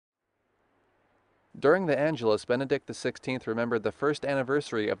During the Angelus, Benedict XVI remembered the first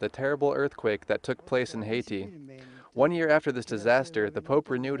anniversary of the terrible earthquake that took place in Haiti. 1 year after this disaster, the Pope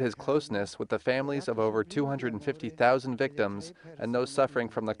renewed his closeness with the families of over 250,000 victims and those suffering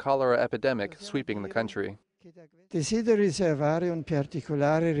from the cholera epidemic sweeping the country. Desidero riservare un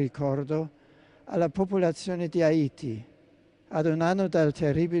particolare ricordo alla popolazione di Haiti, ad un anno dal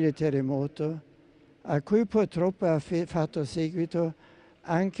terribile terremoto, a cui purtroppo ha fatto seguito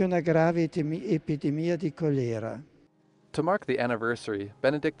anche una grave epidemia di cholera. To mark the anniversary,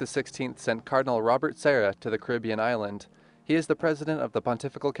 Benedict XVI sent Cardinal Robert Serra to the Caribbean island. He is the president of the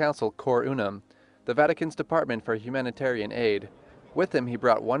Pontifical Council Cor Unum, the Vatican's Department for Humanitarian Aid. With him, he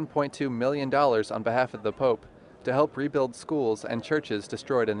brought $1.2 million on behalf of the Pope to help rebuild schools and churches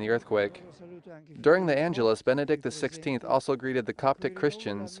destroyed in the earthquake. During the Angelus, Benedict XVI also greeted the Coptic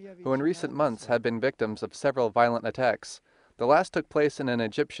Christians, who in recent months had been victims of several violent attacks. The last took place in an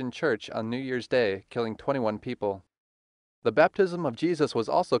Egyptian church on New Year's Day, killing 21 people. The baptism of Jesus was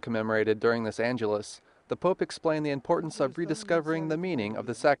also commemorated during this Angelus. The Pope explained the importance of rediscovering the meaning of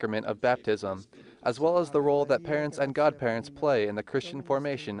the sacrament of baptism, as well as the role that parents and godparents play in the Christian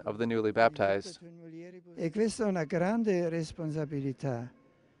formation of the newly baptized. E questa è una grande responsabilità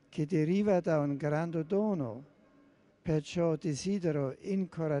che deriva da un grande dono. Perciò desidero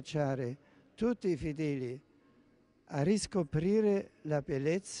incoraggiare tutti i fedeli a riscoprire la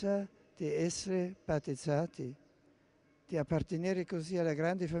bellezza di essere battezzati, di appartenere così alla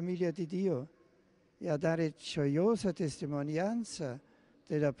grande famiglia di Dio e a dare gioiosa testimonianza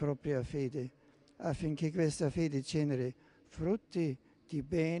della propria fede, affinché questa fede generi frutti di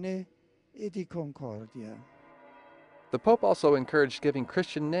bene e di concordia. The Pope also encouraged giving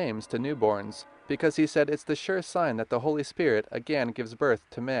Christian names to newborns, because he said it's the sure sign that the Holy Spirit again gives birth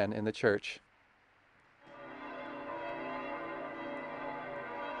to man in the Church.